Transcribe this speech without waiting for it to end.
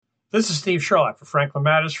This is Steve Sherlock for Franklin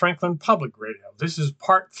Matters, Franklin Public Radio. This is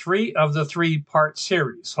part 3 of the 3-part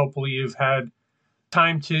series. Hopefully you've had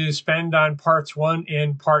time to spend on parts 1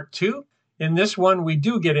 and part 2. In this one, we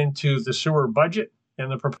do get into the sewer budget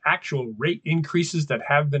and the actual rate increases that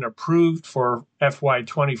have been approved for FY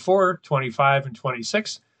 24, 25, and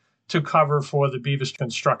 26 to cover for the Beavis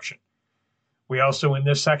construction. We also, in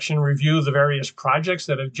this section, review the various projects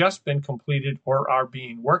that have just been completed or are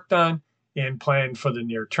being worked on and planned for the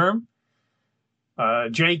near term.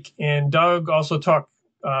 Jake and Doug also talk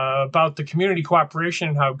about the community cooperation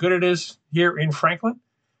and how good it is here in Franklin.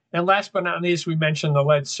 And last but not least, we mentioned the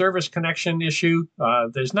lead service connection issue.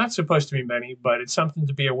 There's not supposed to be many, but it's something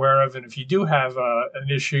to be aware of. And if you do have an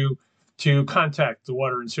issue, to contact the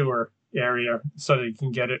water and sewer area so that you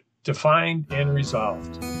can get it defined and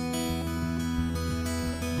resolved.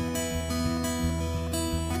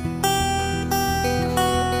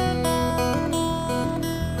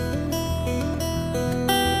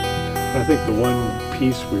 I think the one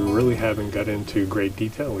piece we really haven't got into great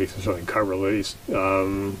detail, at least certainly cover least,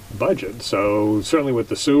 budget. So certainly with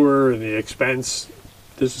the sewer and the expense,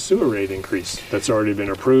 there's a sewer rate increase that's already been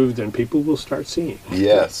approved and people will start seeing.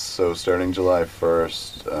 Yes, so starting July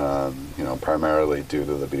 1st, primarily due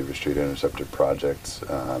to the Beaver Street Interceptor project,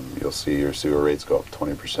 you'll see your sewer rates go up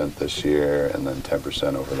 20% this year and then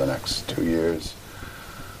 10% over the next 2 years.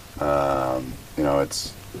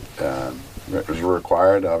 It was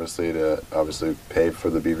required, obviously, to pay for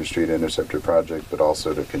the Beaver Street Interceptor project, but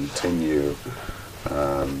also to continue,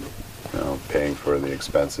 paying for the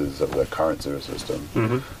expenses of the current sewer system.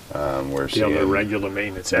 Mm-hmm. We're seeing the regular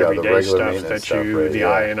maintenance, everyday stuff that the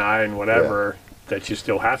I&I and whatever that you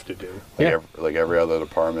still have to do. Like every other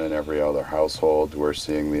department, every other household, we're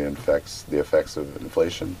seeing the effects of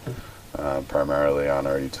inflation, primarily on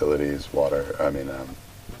our utilities,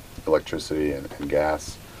 electricity and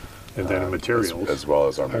gas. And then materials. As well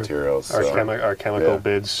as our materials. Our chemical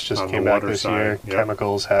bids just came back this year. Yep.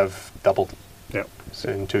 Chemicals have doubled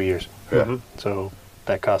in 2 years. Yeah. Mm-hmm. So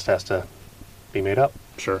that cost has to be made up.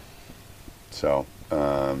 Sure. So,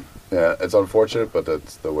 it's unfortunate, but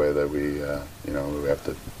that's the way that we have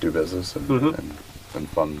to do business and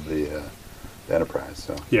fund the enterprise.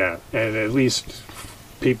 So. Yeah, and at least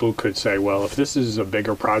people could say, well, if this is a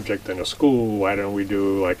bigger project than a school, why don't we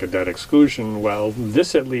do like a debt exclusion? Well,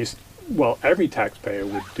 this at least, every taxpayer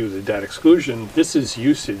would do the debt exclusion. This is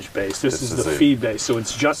usage-based. This is the fee-based. So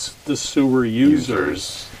it's just the sewer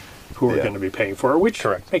users who are going to be paying for it, which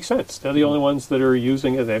makes sense. They're the only ones that are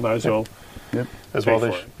using it. They might as well pay for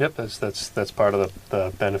it. Yep, that's part of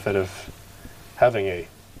the benefit of having a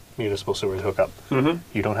municipal sewer hookup. Mm-hmm.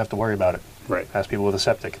 You don't have to worry about it. Right. Ask people with a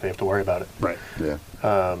septic, they have to worry about it. Right. Yeah.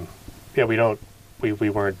 We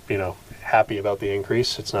weren't, happy about the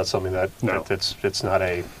increase. It's not something it's not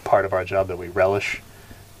a part of our job that we relish.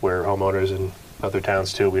 We're homeowners in other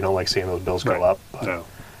towns too. We don't like seeing those bills go up. But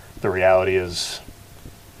the reality is,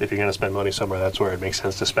 if you're going to spend money somewhere, that's where it makes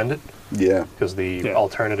sense to spend it. Yeah. Because the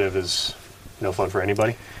alternative is no fun for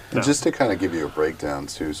anybody. And just to kind of give you a breakdown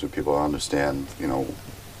too, so people understand,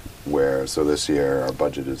 so this year our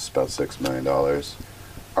budget is about $6 million.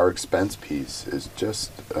 Our expense piece is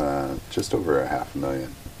just over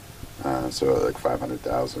 $500,000, so like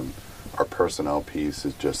 $500,000. Our personnel piece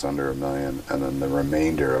is just under $1 million, and then the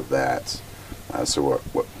remainder of that, so we're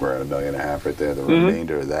at $1.5 million right there. The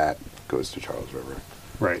remainder of that goes to Charles River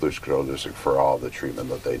Pollution Control District for all the treatment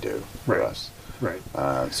that they do for us. Right.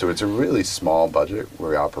 So it's a really small budget.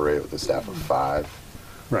 We operate with a staff of 5.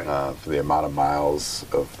 Right. For the amount of miles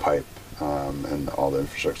of pipe and all the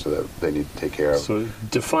infrastructure that they need to take care of. So it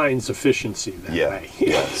defines efficiency that way.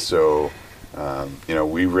 Yeah. So,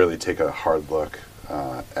 we really take a hard look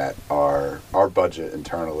at our budget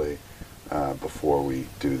internally before we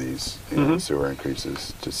do these sewer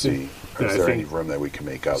increases to see is there any room that we can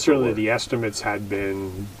make up. Certainly the estimates had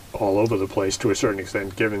been all over the place to a certain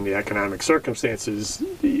extent, given the economic circumstances.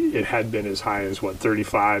 It had been as high as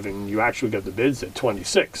 35, and you actually got the bids at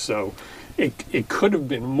 26. So it could have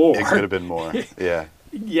been more. It could have been more. Yeah.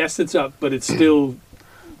 Yes, it's up, but it's still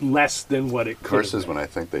less than what it could Versus when I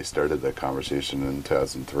think they started the conversation in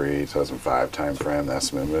 2003, 2005 timeframe, the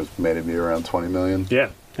estimate was maybe around $20 million. Yeah.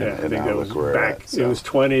 I think that was back. It was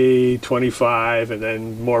 20, 25, and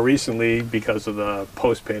then more recently, because of the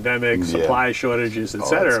post-pandemic supply shortages, et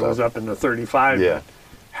cetera, it was up in the 35. Yeah.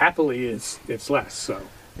 Happily, it's less. So.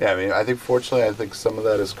 Yeah, I think fortunately, some of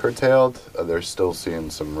that is curtailed. They're still seeing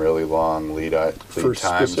some really long lead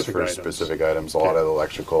times for specific items. A lot of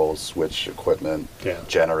electrical, switch equipment,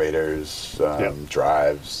 generators,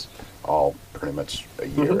 drives, all pretty much a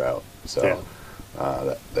year out. So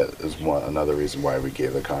That is another reason why we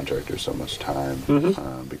gave the contractor so much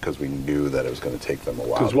time, because we knew that it was going to take them a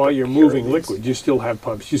while. Because while you're moving liquid, you still have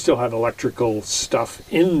pumps, you still have electrical stuff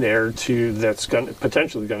in there that's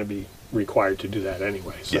potentially going to be required to do that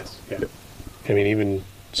anyway. So, Yes. Yeah. Yep. I mean, even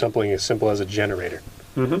something as simple as a generator.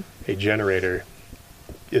 A generator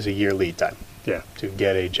is a year lead time Yeah. to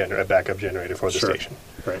get a backup generator for the Sure. station.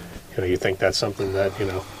 Right. You think that's something that,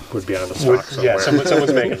 Would be on the stock somewhere. yeah,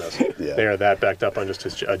 someone's making those. Yeah. They are that backed up on just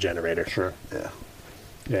a generator. Sure. Yeah.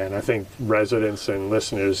 Yeah, and I think residents and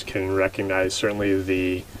listeners can recognize certainly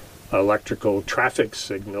the electrical traffic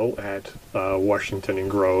signal at Washington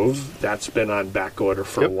and Grove. That's been on back order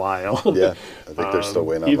for a while. Yeah. I think they're still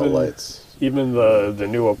waiting on the lights. Even the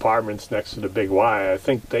new apartments next to the Big Y, I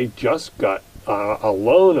think they just got a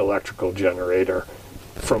lone electrical generator,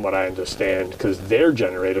 from what I understand, because their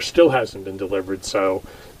generator still hasn't been delivered, so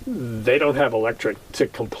they don't have electric to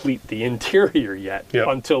complete the interior yet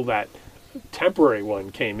until that temporary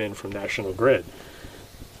one came in from National Grid,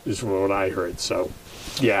 is what I heard. So,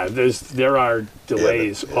 yeah, there are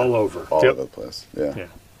delays all over. All over the place. Yeah.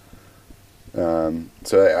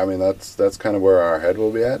 So, I mean, that's kind of where our head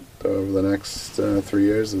will be at over the next 3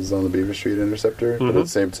 years, is on the Beaver Street Interceptor. But at the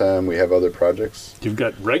same time, we have other projects. You've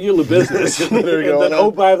got regular business. that are going on. Oh,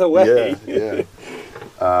 by the way. Yeah.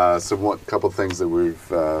 So, couple things that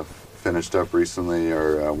we've finished up recently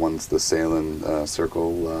are one's the Salem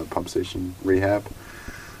Circle pump station rehab.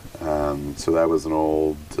 So that was an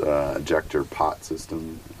old ejector pot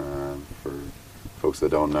system, for folks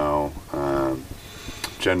that don't know.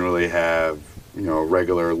 Generally have,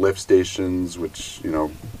 regular lift stations, which,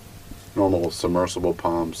 normal submersible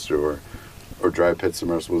pumps or dry pit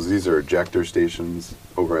submersibles. These are ejector stations.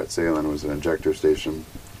 Over at Salem, it was an ejector station.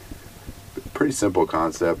 Pretty simple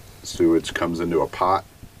concept. Sewage comes into a pot.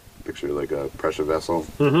 Picture like a pressure vessel.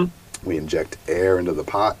 We inject air into the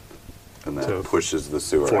pot, and that pushes the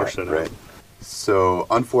sewer out, right? So,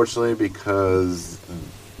 unfortunately, because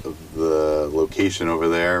of the location over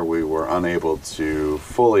there, we were unable to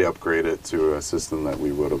fully upgrade it to a system that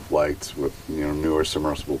we would have liked with, newer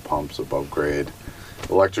submersible pumps above grade,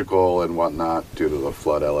 electrical and whatnot, due to the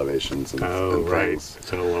flood elevations and things.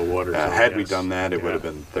 It's in a low water zone. Had we done that, it would have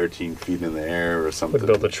been 13 feet in the air or something. Would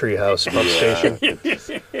build a treehouse pump station.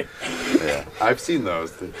 Yeah, I've seen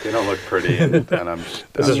those. They don't look pretty, and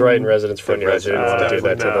This is right in residents' front yards. You don't want to do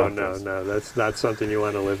that to them. No, that's not something you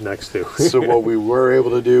want to live next to. So what we were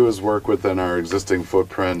able to do is work within our existing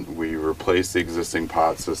footprint. We replaced the existing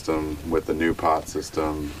pot system with the new pot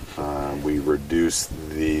system. We reduced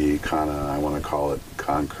the I want to call it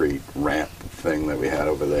concrete ramp thing that we had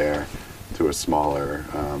over there to a smaller,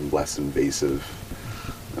 less invasive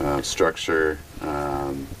structure.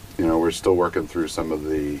 We're still working through some of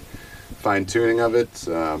the fine-tuning of it,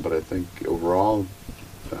 but I think overall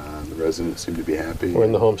the residents seem to be happy. We're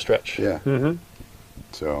in the home stretch. Yeah.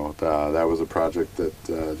 So that was a project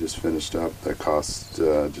that just finished up. That cost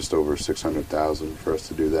just over $600,000 for us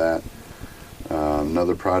to do that.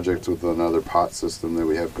 Another project with another pot system that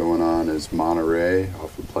we have going on is Monterey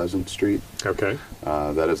off of Pleasant Street. Okay.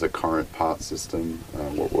 That is a current pot system.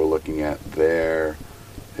 What we're looking at there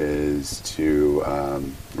is to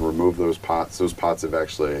remove those pots. Those pots have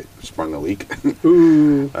actually sprung a leak.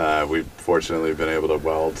 We've fortunately been able to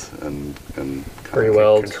weld and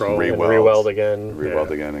Re-weld, control, re-weld again.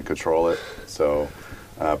 Re-weld again and control it. So,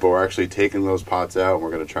 but we're actually taking those pots out, and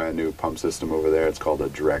we're going to try a new pump system over there. It's called a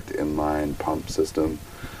direct inline pump system.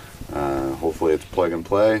 Hopefully it's plug and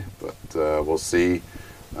play, but we'll see.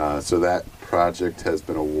 So that project has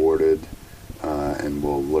been awarded, and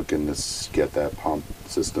we'll look to get that pump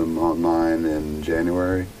system online in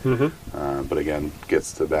January. But again,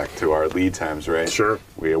 gets back to our lead times, right? Sure.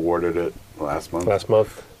 We awarded it last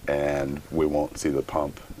month. And we won't see the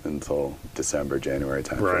pump until December, January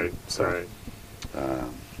time. Right. So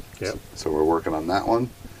we're working on that one.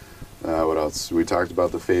 What else? We talked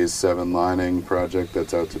about the Phase 7 lining project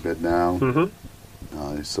that's out to bid now.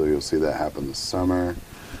 So you'll see that happen this summer.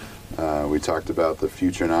 We talked about the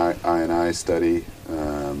future I&I study. We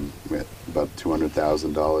had about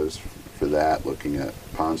 $200,000 for that, looking at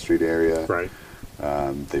Pond Street area. Right.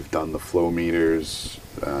 They've done the flow meters.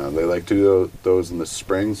 They like to do those in the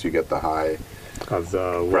spring, so you get the high Of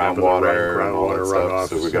the groundwater and all that runoff.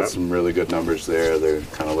 stuff. So we got some really good numbers there. They're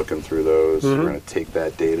kind of looking through those. We're going to take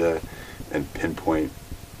that data and pinpoint,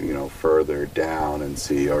 further down and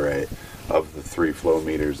see, all right, of the 3 flow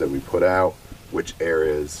meters that we put out, which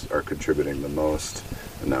areas are contributing the most.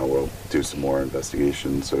 And now we'll do some more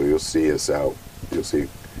investigation. So you'll see us out. You'll see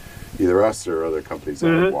either us or other companies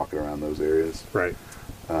out walking around those areas. Right.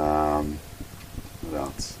 What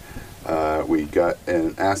else? We got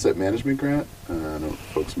an asset management grant. I know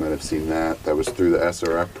folks might have seen that. That was through the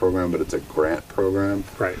SRF program, but it's a grant program.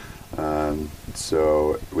 Right.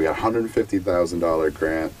 So we got $150,000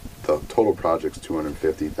 grant. The total project's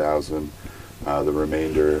 $250,000. The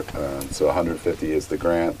remainder, so 150 is the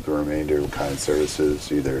grant. The remainder kind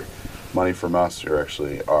services, either money from us or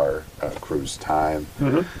actually our crew's time.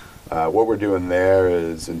 What we're doing there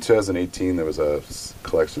is in 2018 there was a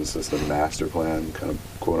collection system master plan, kind of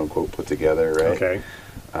quote unquote put together, right? Okay.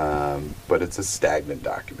 But it's a stagnant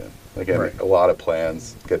document. Like a lot of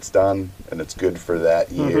plans gets done and it's good for that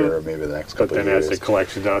year or maybe the next couple of years. But then as it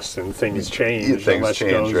collects dust and things change, things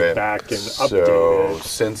change, goes right? back and So updated.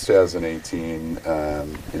 since 2018,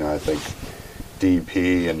 I think DEP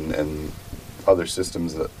and other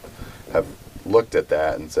systems that have looked at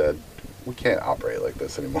that and said, we can't operate like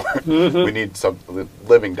this anymore. We need some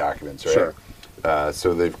living documents, right? Sure.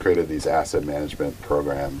 So they've created these asset management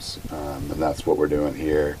programs, and that's what we're doing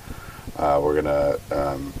here. We're going to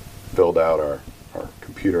build out our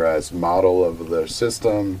computerized model of the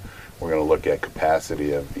system. We're going to look at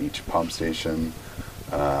capacity of each pump station,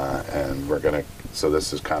 and we're going to, so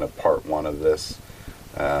this is kind of part one of this.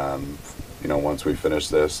 Once we finish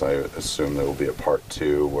this, I assume there will be a part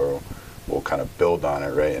two where we'll kind of build on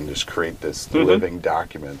it, right, and just create this living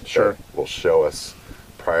document that will show us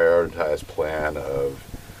prioritized plan of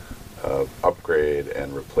upgrade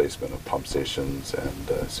and replacement of pump stations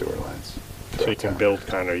and sewer lines. So you can build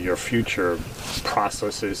kind of your future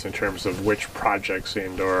processes in terms of which projects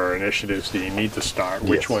and or initiatives that you need to start,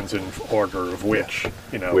 which ones in order of which,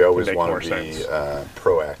 we always make want more to be sense.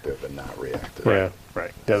 proactive and not reactive. Yeah.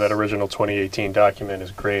 Right. Yeah, that original 2018 document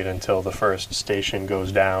is great until the first station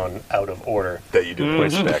goes down out of order. That you didn't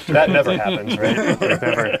expect. That never happens, right?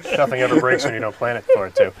 Nothing ever breaks when you don't plan it for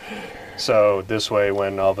it to. So this way,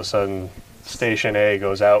 when all of a sudden Station A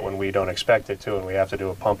goes out when we don't expect it to and we have to do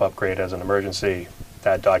a pump upgrade as an emergency,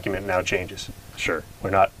 that document now changes. Sure. We're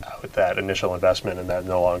not out with that initial investment and that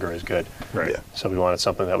no longer is good. Right. Yeah. So we wanted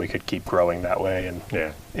something that we could keep growing that way and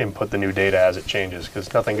Yeah. input the new data as it changes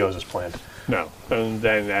because nothing goes as planned. No. And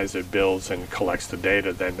then as it builds and collects the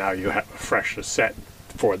data, then now you have a fresh set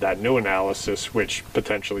for that new analysis, which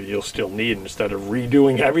potentially you'll still need instead of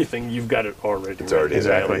redoing everything. You've got it already. It's already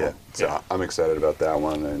Exactly. there. Yeah. So I'm excited about that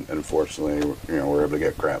one, and unfortunately, we're able to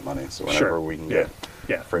get grant money. So whenever we can get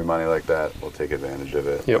free money like that, we'll take advantage of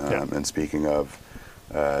it. Yep. And speaking of,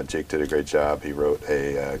 Jake did a great job. He wrote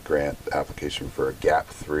a grant application for a GAP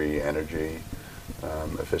 3 energy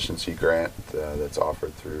efficiency grant that's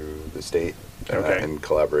offered through the state in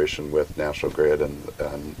collaboration with National Grid and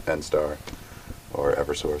NSTAR or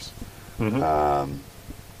Eversource.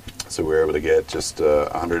 So we were able to get just a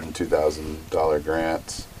 $102,000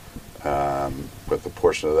 grant. With a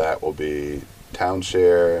portion of that will be town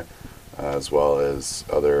share, as well as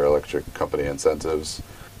other electric company incentives.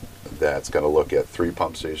 That's going to look at 3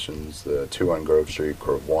 pump stations, the 2 on Grove Street,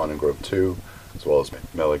 Grove 1 and Grove 2, as well as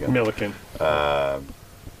Milligan.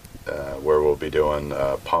 Where we'll be doing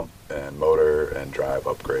pump and motor and drive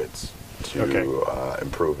upgrades to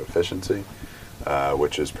improve efficiency,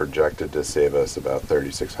 which is projected to save us about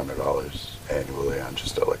 $3,600 annually on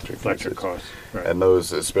just electric costs. Right. And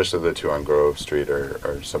those, especially the 2 on Grove Street,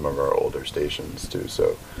 are some of our older stations too.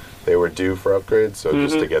 So they were due for upgrades. So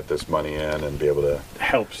just to get this money in and be able to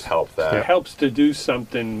help that. It helps to do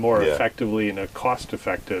something more effectively and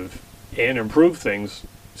cost-effective and improve things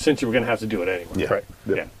since you were going to have to do it anyway. Yeah.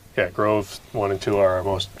 Right. Yeah, Grove 1 and 2 are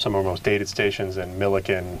some of our most dated stations, and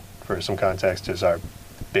Milliken, for some context, is our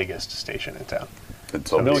biggest station in town.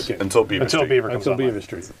 Until Beaver Until Street. Beaver comes Until online. Beaver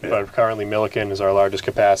Street. But currently Milliken is our largest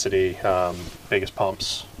capacity, biggest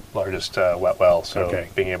pumps, largest wet well. So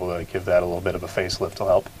being able to give that a little bit of a facelift will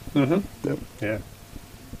help. Yep. Yeah.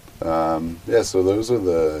 So those are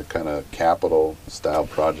the kind of capital style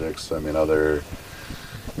projects. I mean, other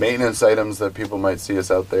maintenance items that people might see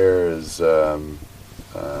us out there is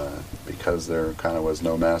because there kind of was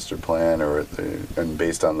no master plan, and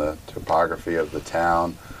based on the topography of the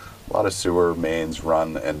town, a lot of sewer mains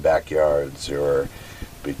run in backyards or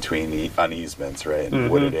between on easements, right, in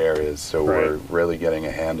wooded areas. So we're really getting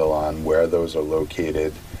a handle on where those are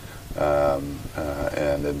located,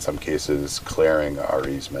 and in some cases clearing our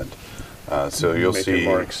easement. So you'll Make see it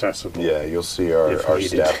more accessible. Yeah, you'll see our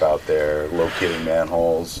staff out there locating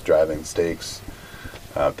manholes, driving stakes,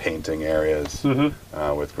 painting areas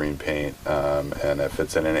with green paint, and if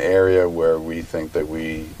it's in an area where we think that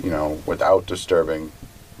we, without disturbing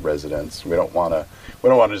residents, we don't want to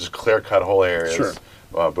just clear cut whole areas. Sure.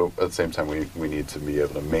 But at the same time, we need to be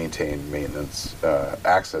able to maintain maintenance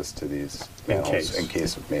access to these manholes in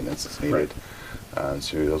case of maintenance is needed.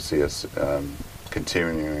 So you'll see us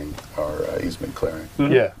continuing our easement clearing,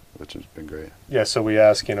 Yeah. which has been great. Yeah, so we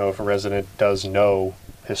ask, if a resident does know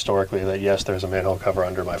historically that, yes, there's a manhole cover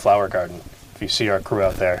under my flower garden, if you see our crew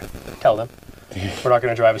out there, tell them. We're not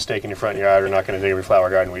going to drive a stake in your front yard. We're not going to dig every flower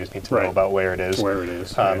garden. We just need to know about where it is. Where it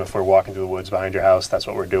is. If we're walking through the woods behind your house, that's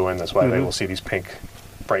what we're doing. That's why they will see these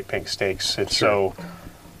bright pink stakes. It's so,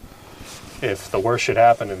 if the worst should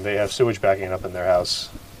happen and they have sewage backing up in their house,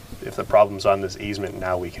 if the problem's on this easement,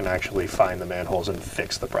 now we can actually find the manholes and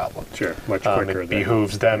fix the problem. Sure, much quicker. It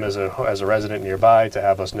behooves them as a resident nearby to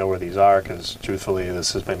have us know where these are, because truthfully,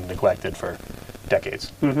 this has been neglected for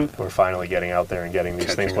decades. We're finally getting out there and getting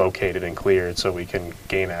these things located and cleared so we can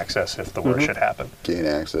gain access if the worst should happen. Gain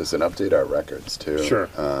access and update our records too. Sure.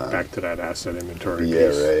 Back to that asset inventory Yeah,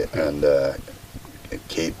 piece. right. Yeah. And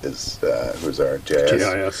Kate is who's our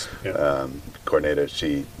GIS coordinator.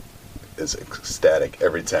 She is ecstatic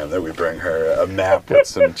every time that we bring her a map with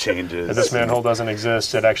some changes. If this manhole doesn't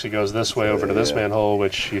exist, it actually goes this way over to this manhole,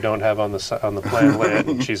 which you don't have on the plan yet,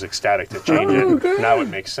 and she's ecstatic to change it. Now it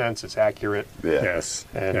makes sense. It's accurate. Yeah. Yes.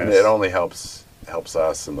 And it only helps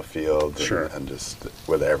us in the field Sure. and just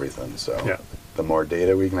with everything. So Yeah. the more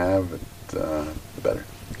data we can have, the better.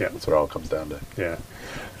 Yeah. That's what it all comes down to. Yeah.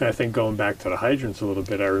 And I think going back to the hydrants a little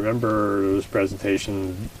bit, I remember this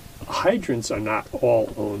presentation. Hydrants are not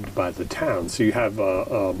all owned by the town. So you have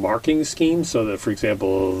a marking scheme so that, for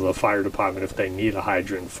example, the fire department, if they need a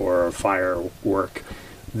hydrant for fire work,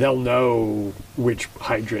 they'll know which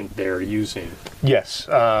hydrant they're using. Yes.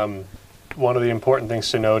 One of the important things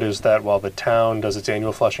to note is that while the town does its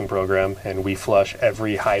annual flushing program and we flush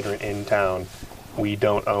every hydrant in town, we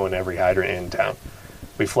don't own every hydrant in town.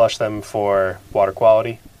 We flush them for water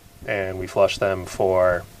quality and we flush them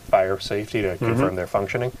for fire safety to confirm their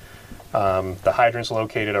functioning. The hydrants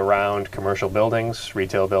located around commercial buildings,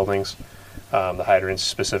 retail buildings, the hydrants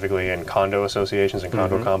specifically in condo associations and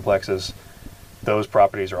condo complexes, those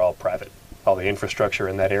properties are all private. All the infrastructure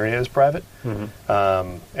in that area is private.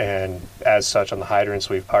 And as such, on the hydrants,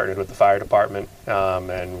 we've partnered with the fire department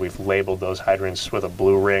and we've labeled those hydrants with a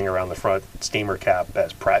blue ring around the front steamer cap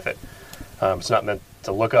as private. It's not meant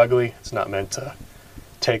to look ugly. It's not meant to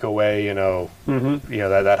take away,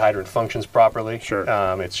 that hydrant functions properly. Sure.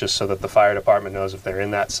 It's just so that the fire department knows if they're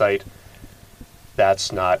in that site,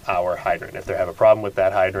 that's not our hydrant. If they have a problem with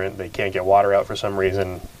that hydrant, they can't get water out for some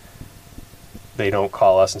reason, they don't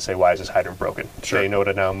call us and say, why is this hydrant broken? Sure. They know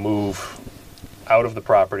to now move out of the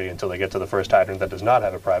property until they get to the first hydrant that does not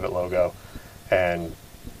have a private logo, and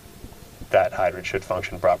that hydrant should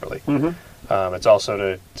function properly. It's also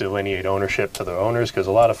to delineate ownership to the owners, because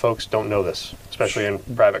a lot of folks don't know this, especially in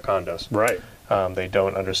private condos. Right. They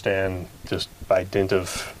don't understand, just by dint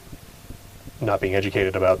of not being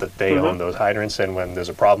educated about, that they own those hydrants, and when there's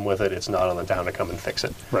a problem with it, it's not on the town to come and fix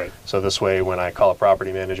it. Right. So this way, when I call a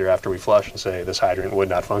property manager after we flush and say this hydrant would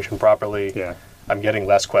not function properly, I'm getting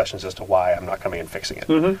less questions as to why I'm not coming and fixing it.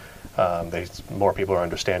 More people are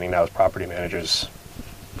understanding now as property managers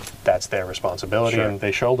that's their responsibility, and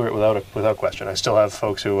they shoulder it without question. I still have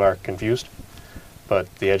folks who are confused,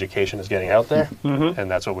 but the education is getting out there, and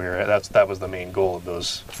that's what that was the main goal of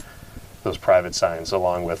those private signs,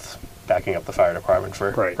 along with backing up the fire department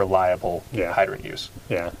for reliable hydrant use.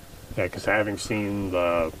 Yeah, because having seen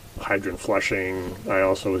the hydrant flushing, I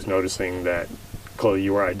also was noticing that, Chloe,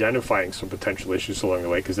 you were identifying some potential issues along the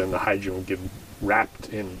way, because then the hydrant would get wrapped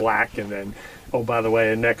in black, and then, oh, by the way,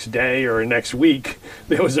 the next day or next week,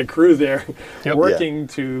 there was a crew there working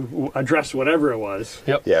to address whatever it was.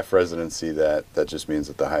 Yeah, if residents see that, that just means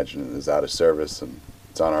that the hydrant is out of service, and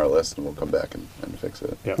it's on our list, and we'll come back and fix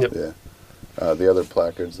it. Yeah. The other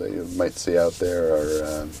placards that you might see out there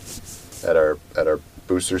are at our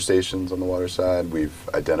booster stations on the water side. We've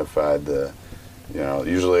identified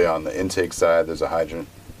usually on the intake side there's a hydrant,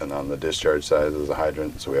 and on the discharge side there's a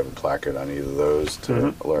hydrant, so we have a placard on either of those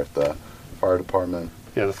to alert the fire department.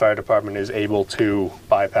 Yeah, the fire department is able to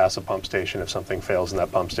bypass a pump station if something fails in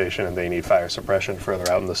that pump station and they need fire suppression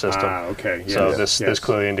further out in the system. Okay. Yes. So this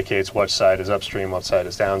clearly indicates what side is upstream, what side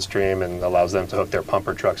is downstream, and allows them to hook their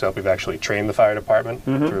pumper trucks up. We've actually trained the fire department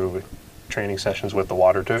through training sessions with the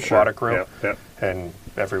water crew, and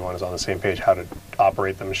everyone is on the same page how to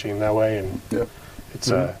operate the machine that way. And it's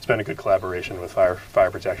been a good collaboration with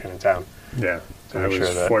fire protection in town. Yeah. I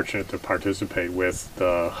was fortunate to participate with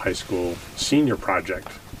the high school senior project,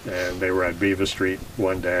 and they were at Beaver Street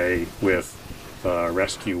one day with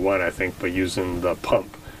Rescue One, I think, but using the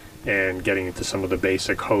pump and getting into some of the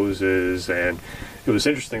basic hoses. And it was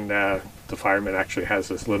interesting that the fireman actually has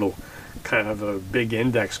this little kind of a big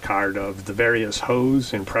index card of the various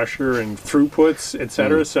hose and pressure and throughputs,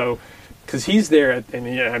 etc. So because he's there, and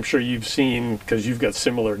I'm sure you've seen, because you've got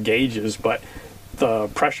similar gauges, but the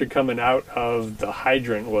pressure coming out of the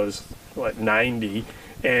hydrant was, 90,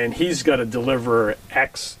 and he's got to deliver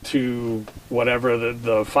X to whatever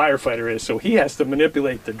the firefighter is, so he has to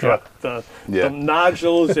manipulate the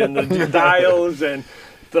nodules and the dials, and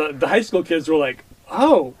the high school kids were like,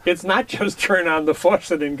 oh, it's not just turn on the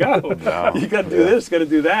faucet and go. No. You got to do this, got to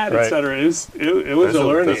do that, Right. etc. It was a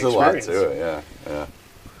learning There's a lot experience. to it, yeah.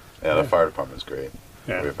 The fire department's great.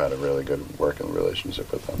 Yeah. We've had a really good working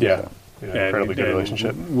relationship with them. Yeah. And- Incredibly good and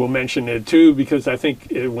relationship. We'll mention it too, because I think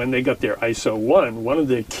when they got their ISO 1, one of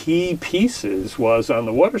the key pieces was on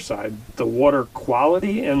the water side, the water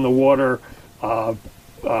quality and the water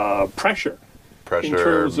pressure. In Pressure,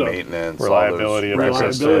 terms of maintenance, reliability all of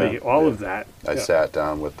those the Reliability, system. all of that. I Yeah. sat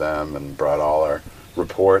down with them and brought all our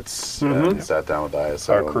reports and sat down with the ISO.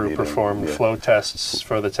 Our crew meeting. performed Yeah. flow tests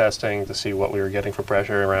for the testing to see what we were getting for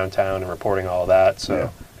pressure around town and reporting all of that. So Yeah.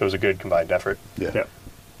 it was a good combined effort. Yeah. Yeah.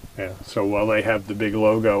 Yeah. So while they have the big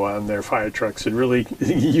logo on their fire trucks, it really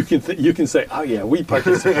you can say, oh yeah, we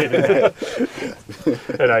participated in that.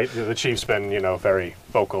 And the chief's been, very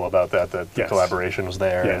vocal about that. That the Yes. collaboration was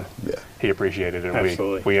there. Yeah. And Yeah. he appreciated it.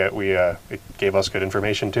 Absolutely. It gave us good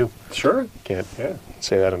information too. Sure. Can't Yeah.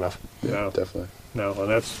 say that enough. No. Definitely. No, and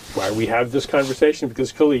that's why we have this conversation,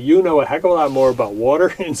 because clearly you know a heck of a lot more about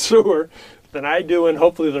water and sewer than I do, and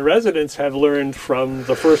hopefully the residents have learned from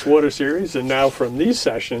the first water series and now from these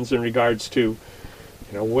sessions in regards to,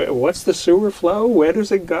 what's the sewer flow, where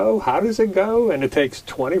does it go, how does it go, and it takes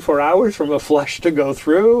 24 hours from a flush to go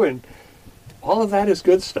through, and all of that is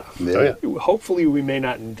good stuff. Yeah. Oh, Hopefully we may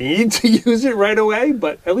not need to use it right away,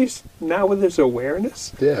 but at least now when there's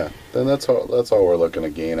awareness. Yeah, then that's all we're looking to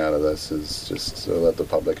gain out of this, is just so that the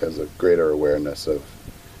public has a greater awareness of,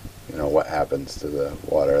 what happens to the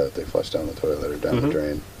water that they flush down the toilet or down the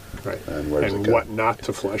drain, Right. and where does it go? what not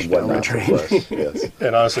to flush What down the not to drain. flush, yes.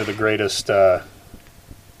 And honestly, the greatest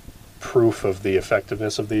proof of the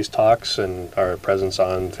effectiveness of these talks and our presence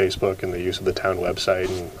on Facebook and the use of the town website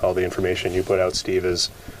and all the information you put out, Steve, is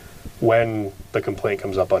when the complaint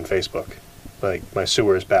comes up on Facebook. Like, my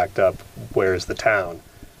sewer is backed up, where's the town?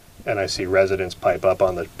 And I see residents pipe up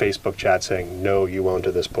on the Facebook chat saying, no, you own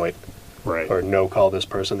to this point. Right. Or no, call this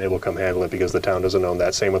person, they will come handle it because the town doesn't own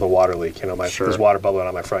that. Same with a water leak. Sure. There's water bubbling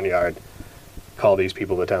on my front yard. Call these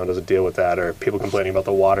people, the town doesn't deal with that. Or people complaining about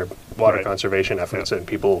the water Right. conservation efforts, Yeah.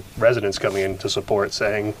 and residents coming in to support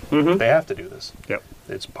saying they have to do this. Yep.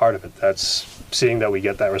 It's part of it. That's seeing that we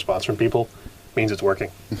get that response from people means it's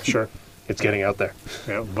working. Sure. It's getting out there.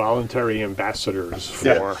 Yeah, voluntary ambassadors for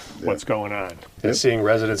Yeah. what's going on. And seeing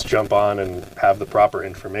residents jump on and have the proper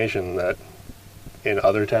information that in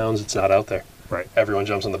other towns it's not out there. Right. Everyone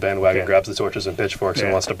jumps on the bandwagon, Yeah. grabs the torches and pitchforks and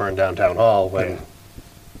Yeah. wants to burn down town hall when Yeah.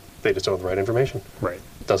 they just don't have the right information. Right.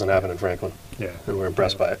 It doesn't happen in Franklin. Yeah. And we're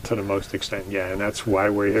impressed by it. To the most extent, yeah. And that's why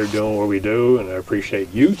we're here doing what we do. And I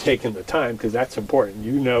appreciate you taking the time, because that's important.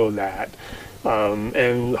 You know that.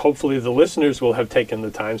 And hopefully the listeners will have taken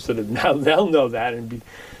the time so that now they'll know that and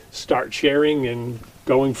start sharing, and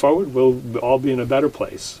going forward we'll all be in a better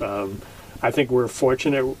place. I think we're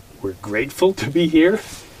fortunate. We're grateful to be here.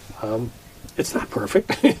 It's not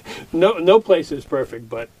perfect. No place is perfect,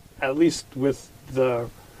 but at least with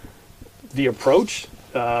the approach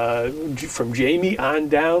from Jamie on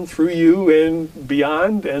down through you and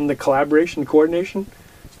beyond, and the collaboration, coordination,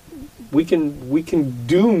 we can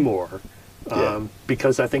do more.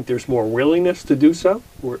 Because I think there's more willingness to do so.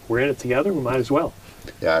 We're in it together. We might as well.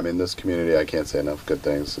 Yeah, I mean, this community, I can't say enough good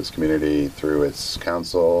things. This community, through its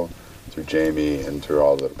council, through Jamie, and through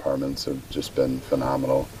all the departments, have just been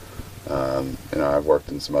phenomenal. I've worked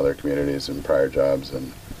in some other communities in prior jobs,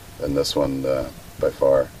 and this one, by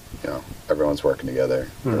far, everyone's working together.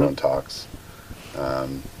 Everyone talks.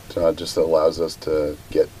 So it just allows us to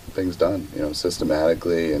get things done,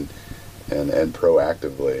 systematically and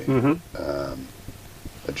proactively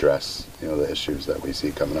address, the issues that we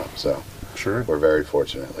see coming up. So Sure. we're very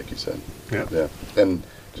fortunate, like you said. Yeah. And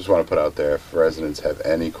just want to put out there, if residents have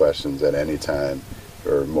any questions at any time,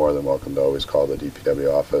 you're more than welcome to always call the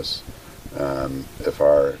DPW office. If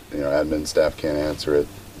our admin staff can't answer it,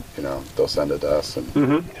 they'll send it to us,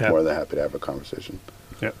 and Yeah. more than happy to have a conversation.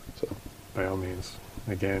 Yep. So By all means.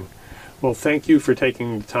 Again, well, thank you for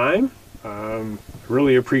taking the time.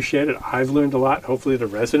 Really appreciate it. I've learned a lot. Hopefully the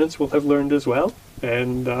residents will have learned as well.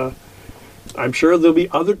 And I'm sure there'll be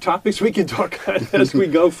other topics we can talk on as we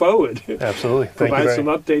go forward. Absolutely. Thank Provide you some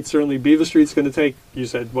updates. Certainly Beaver Street's going to take, you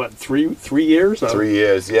said, what, three years? 3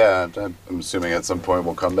 years, yeah. I'm assuming at some point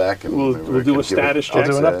we'll come back and We'll maybe we do can a status give it-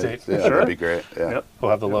 check. I'll do an update. Yeah, Sure. that'd be great. Yeah. Yep.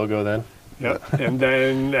 We'll have the logo then. Yep. And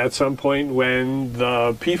then at some point when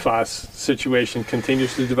the PFAS situation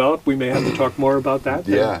continues to develop, we may have to talk more about that.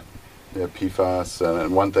 Yeah, PFAS.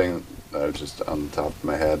 And one thing just on the top of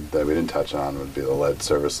my head that we didn't touch on would be the lead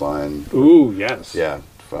service line. Ooh, yes. Yeah,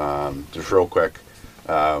 just real quick.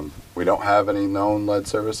 We don't have any known lead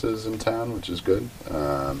services in town, which is good.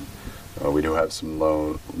 We do have some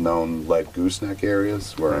known lead gooseneck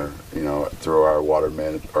areas where, through our water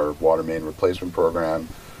main replacement program,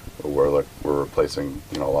 we're replacing,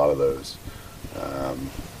 a lot of those.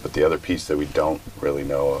 But the other piece that we don't really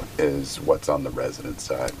know is what's on the resident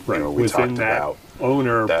side. Right. We within talked that about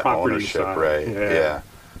that property ownership, side. right? Yeah.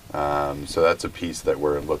 So that's a piece that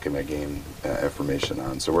we're looking to gain information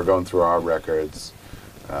on. So we're going through our records.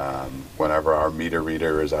 Whenever our meter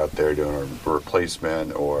reader is out there doing a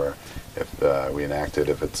replacement, or if we enacted,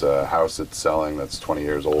 if it's a house that's selling that's 20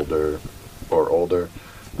 years older or older,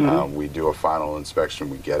 we do a final inspection.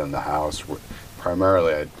 We get in the house.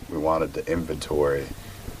 Primarily, we wanted to inventory,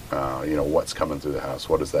 what's coming through the house.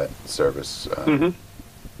 What is that service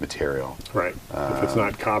material? Right. If it's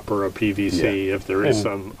not copper or PVC, if there is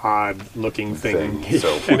some odd-looking thing.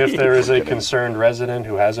 So and if there is a concerned resident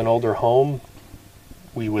who has an older home,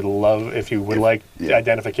 we would love, if you would like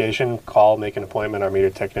identification, call, make an appointment. Our meter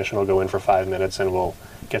technician will go in for 5 minutes and we'll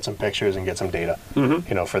get some pictures and get some data,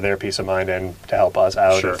 for their peace of mind and to help us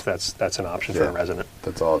out if that's an option for a resident.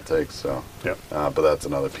 That's all it takes. So, Yep. But that's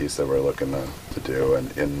another piece that we're looking to do.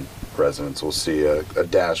 And in residents, we'll see a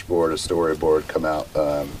dashboard, a storyboard come out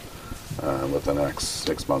within the next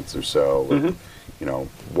 6 months or so. With,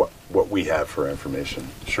 what we have for information.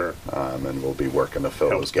 Sure. And we'll be working to fill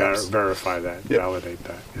those gaps. Verify that, validate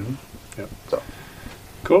that. Yep. So.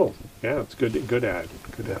 Cool. Yeah, it's good. Good ad.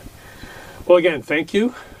 Well, again, thank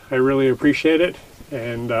you. I really appreciate it.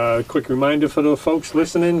 And a quick reminder for the folks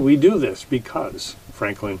listening: we do this because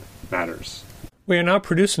Franklin matters. We are now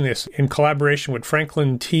producing this in collaboration with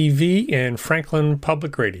Franklin TV and Franklin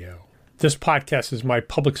Public Radio. This podcast is my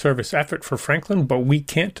public service effort for Franklin, but we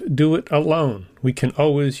can't do it alone. We can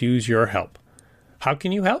always use your help. How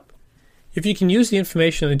can you help? If you can use the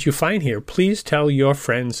information that you find here, please tell your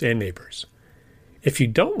friends and neighbors. If you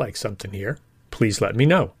don't like something here, please let me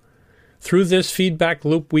know. Through this feedback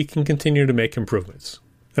loop, we can continue to make improvements.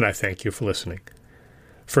 And I thank you for listening.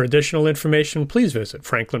 For additional information, please visit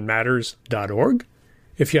franklinmatters.org.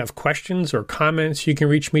 If you have questions or comments, you can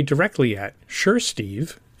reach me directly at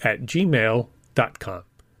suresteve@gmail.com.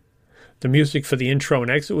 The music for the intro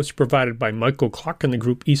and exit was provided by Michael Clark and the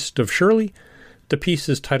group East of Shirley. The piece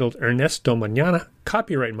is titled Ernesto Mañana,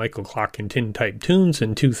 copyright Michael Clark and Tintype Tunes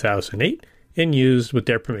in 2008, and used with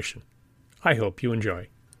their permission. I hope you enjoy.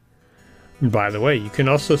 And by the way, you can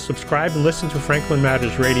also subscribe and listen to Franklin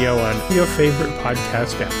Matters Radio on your favorite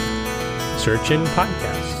podcast app. Search in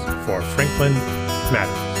podcasts for Franklin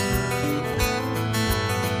Matters.